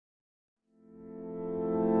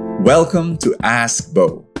Welcome to Ask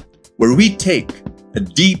Bo, where we take a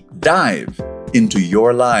deep dive into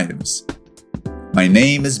your lives. My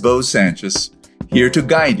name is Bo Sanchez, here to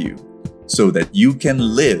guide you so that you can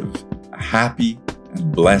live a happy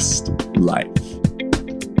and blessed life.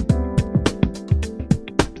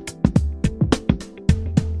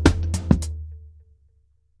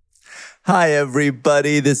 Hi,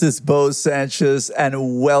 everybody. This is Bo Sanchez,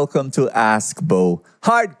 and welcome to Ask Bo,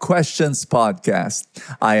 Hard Questions Podcast.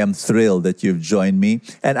 I am thrilled that you've joined me,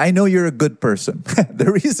 and I know you're a good person.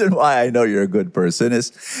 The reason why I know you're a good person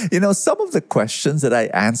is, some of the questions that I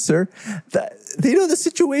answer, the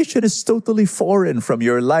situation is totally foreign from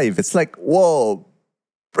your life. It's like, whoa,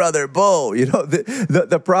 Brother Bo,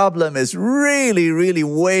 the problem is really, really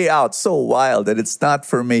way out, so wild that it's not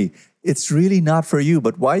for me. It's really not for you,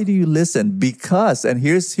 but why do you listen? Because, and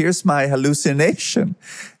here's my hallucination,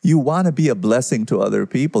 you want to be a blessing to other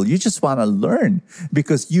people. You just want to learn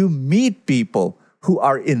because you meet people who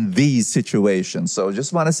are in these situations. So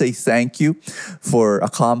just want to say thank you for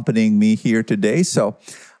accompanying me here today. So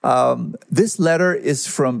this letter is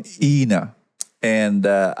from Ina. And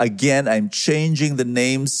again, I'm changing the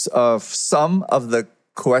names of some of the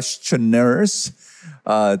questioners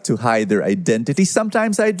to hide their identity.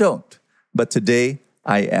 Sometimes I don't, but today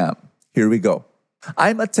I am. Here we go.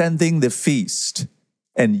 I'm attending the feast,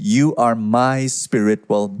 and you are my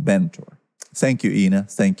spiritual mentor. Thank you, Ina.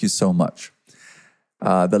 Thank you so much.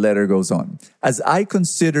 The letter goes on. As I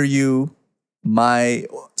consider you my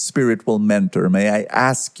spiritual mentor, may I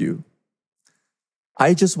ask you,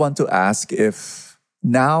 I just want to ask if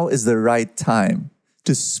now is the right time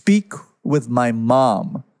to speak with my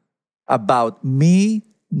mom about me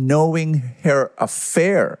knowing her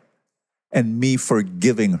affair and me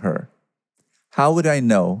forgiving her. How would I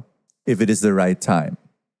know if it is the right time?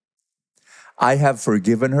 I have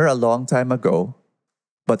forgiven her a long time ago,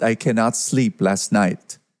 but I cannot sleep last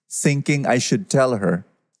night thinking I should tell her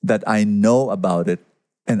that I know about it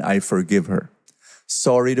and I forgive her.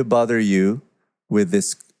 Sorry to bother you with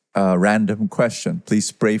this random question.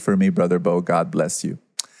 Please pray for me, Brother Bo. God bless you.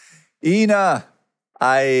 Ina,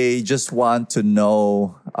 I just want to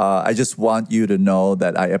know, I just want you to know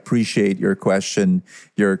that I appreciate your question,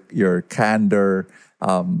 your candor.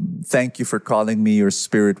 Thank you for calling me your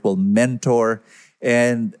spiritual mentor.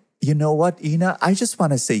 And you know what, Ina? I just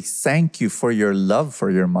want to say thank you for your love for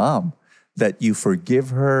your mom, that you forgive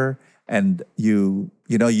her and you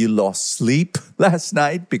lost sleep last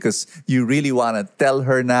night because you really want to tell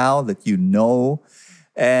her now that you know.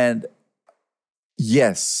 And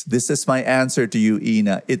yes, this is my answer to you,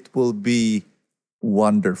 Ina. It will be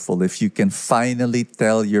wonderful if you can finally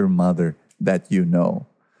tell your mother that you know.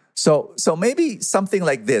 So maybe something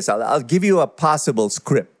like this. I'll give you a possible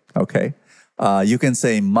script, okay? You can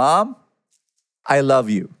say, Mom, I love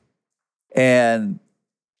you. And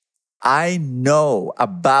I know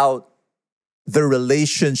about the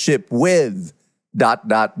relationship with ...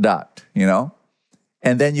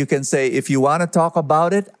 And then you can say, if you want to talk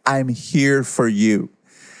about it, I'm here for you.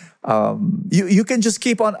 You can just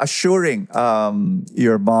keep on assuring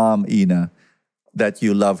your mom, Ina, that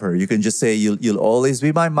you love her. You can just say, you'll always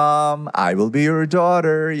be my mom. I will be your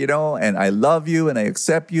daughter, and I love you and I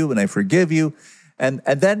accept you and I forgive you. And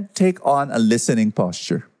then take on a listening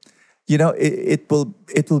posture. It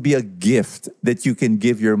will be a gift that you can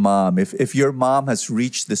give your mom if your mom has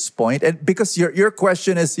reached this point. And because your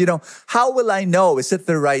question is, how will I know? Is it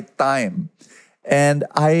the right time? And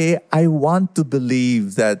I want to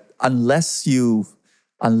believe that unless you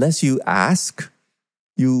ask,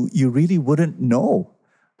 you really wouldn't know.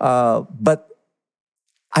 But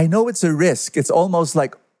I know it's a risk. It's almost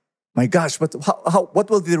like, my gosh, but what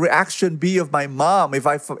will the reaction be of my mom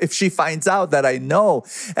if she finds out that I know?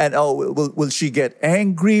 And will she get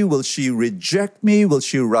angry? Will she reject me? Will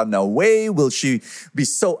she run away? Will she be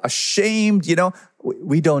so ashamed?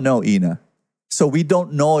 We don't know, Ina. So we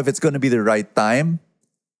don't know if it's going to be the right time.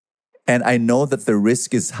 And I know that the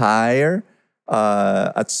risk is higher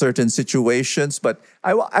at certain situations. But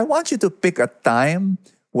I want you to pick a time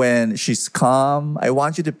when she's calm. I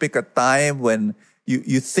want you to pick a time when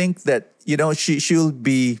you think that, she'll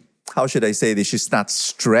be, how should I say this? She's not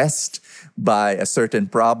stressed by a certain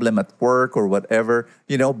problem at work or whatever,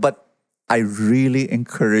 but I really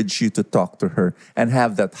encourage you to talk to her and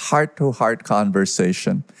have that heart-to-heart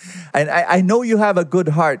conversation. And I know you have a good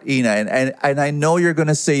heart, Ina, and I know you're going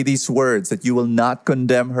to say these words, that you will not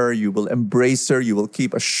condemn her, you will embrace her, you will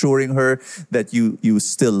keep assuring her that you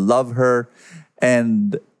still love her.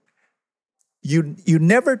 And you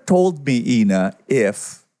never told me, Ina,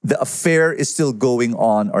 if the affair is still going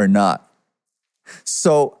on or not.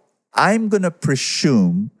 So I'm going to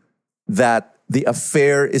presume that the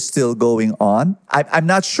affair is still going on. I'm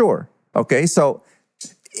not sure. Okay, so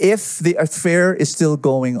if the affair is still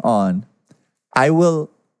going on, I will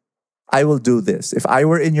do this. If I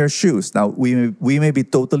were in your shoes, now we may be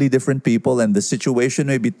totally different people and the situation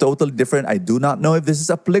may be totally different. I do not know if this is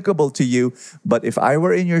applicable to you, but if I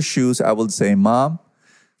were in your shoes, I would say, Mom,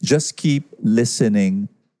 just keep listening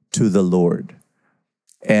to the Lord.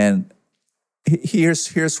 And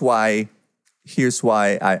here's why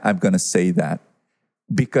I'm going to say that.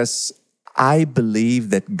 Because I believe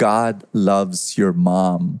that God loves your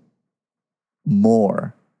mom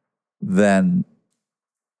more than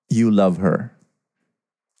you love her.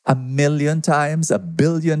 1,000,000 times,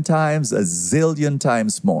 1,000,000,000 times, 1,000,000,000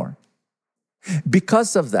 times more.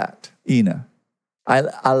 Because of that, Ina,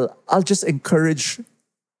 I'll just encourage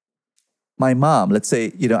my mom. Let's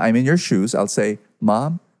say, I'm in your shoes. I'll say,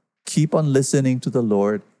 Mom, keep on listening to the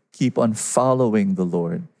Lord. Keep on following the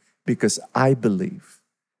Lord. Because I believe,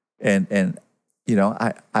 and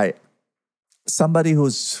I somebody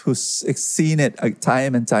who's seen it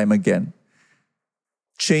time and time again,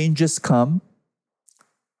 changes come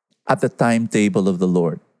at the timetable of the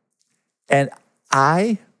Lord. And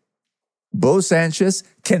I, Bo Sanchez,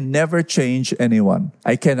 can never change anyone.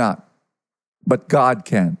 I cannot. But God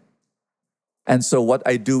can. And so what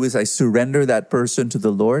I do is I surrender that person to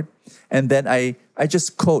the Lord, and then I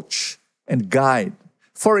just coach and guide.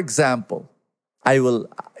 For example, I will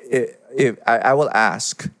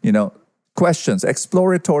ask, questions,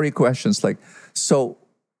 exploratory questions like, so,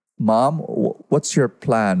 Mom, what's your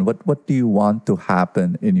plan? What do you want to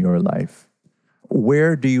happen in your life?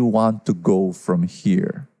 Where do you want to go from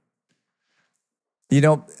here?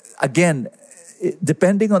 Again,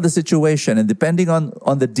 depending on the situation and depending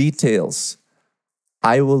on the details,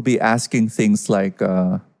 I will be asking things like,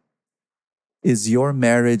 is your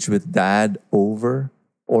marriage with Dad over,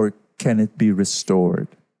 or can it be restored?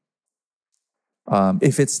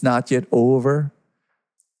 If it's not yet over,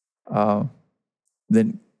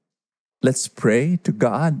 then let's pray to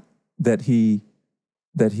God that He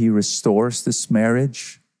restores this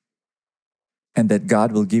marriage, and that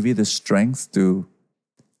God will give you the strength to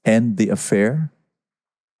end the affair.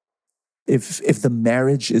 If the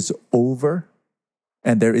marriage is over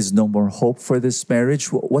and there is no more hope for this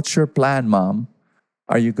marriage, what's your plan, Mom?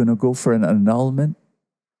 Are you going to go for an annulment?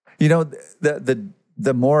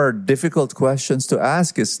 The more difficult questions to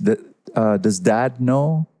ask is, does Dad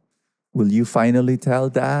know? Will you finally tell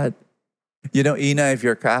Dad? Ina, if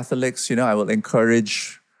you're Catholics, I will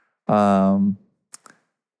encourage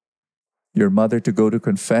your mother to go to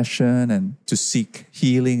confession and to seek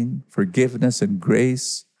healing, forgiveness, and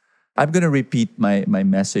grace. I'm going to repeat my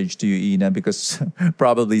message to you, Ina, because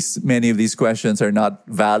probably many of these questions are not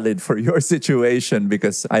valid for your situation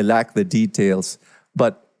because I lack the details.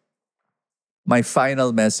 But my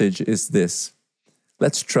final message is this.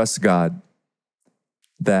 Let's trust God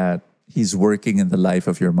that He's working in the life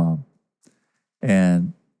of your mom.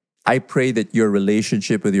 And I pray that your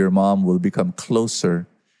relationship with your mom will become closer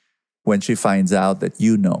when she finds out that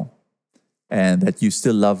you know, and that you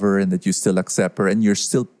still love her, and that you still accept her, and you're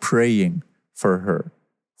still praying for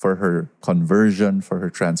her conversion, for her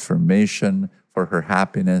transformation, for her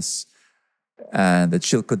happiness, and that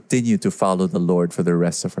she'll continue to follow the Lord for the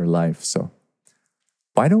rest of her life. So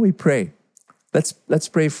why don't we pray? Let's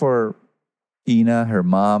pray for Ina, her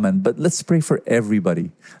mom, but let's pray for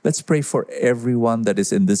everybody. Let's pray for everyone that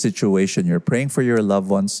is in this situation. You're praying for your loved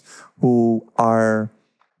ones who are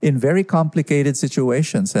in very complicated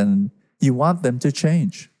situations and you want them to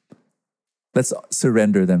change. Let's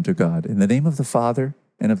surrender them to God. In the name of the Father,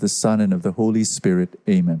 and of the Son, and of the Holy Spirit.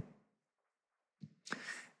 Amen.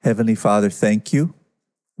 Heavenly Father, thank you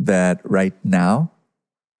that right now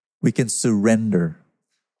we can surrender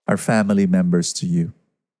our family members to you.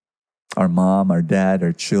 Our mom, our dad,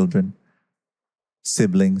 our children,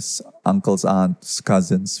 siblings, uncles, aunts,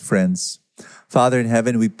 cousins, friends. Father in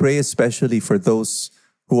heaven, we pray especially for those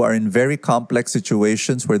who are in very complex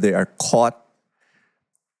situations where they are caught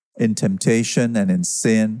in temptation and in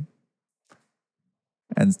sin,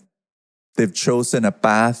 and they've chosen a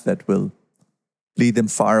path that will lead them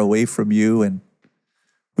far away from you. And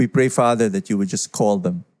we pray, Father, that you would just call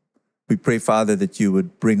them. We pray, Father, that you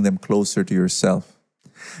would bring them closer to yourself.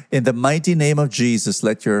 In the mighty name of Jesus,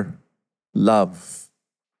 let your love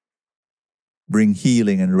bring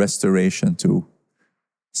healing and restoration to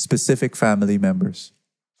specific family members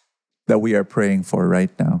that we are praying for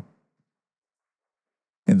right now.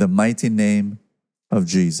 In the mighty name of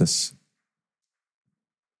Jesus.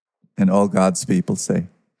 And all God's people say,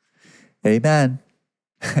 Amen.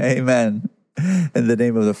 Amen. In the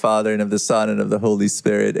name of the Father, and of the Son, and of the Holy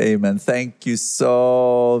Spirit. Amen. Thank you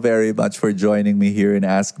so very much for joining me here in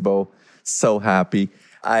Ask Bo. So happy.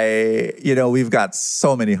 We've got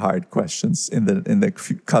so many hard questions in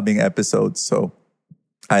the coming episodes. So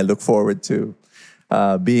I look forward to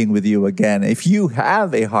being with you again. If you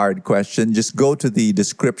have a hard question, just go to the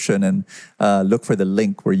description and look for the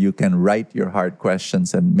link where you can write your hard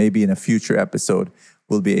questions. And maybe in a future episode,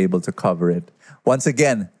 we'll be able to cover it. Once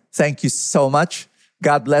again, thank you so much.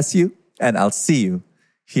 God bless you. And I'll see you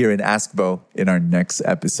here in Ask Bo in our next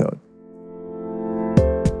episode.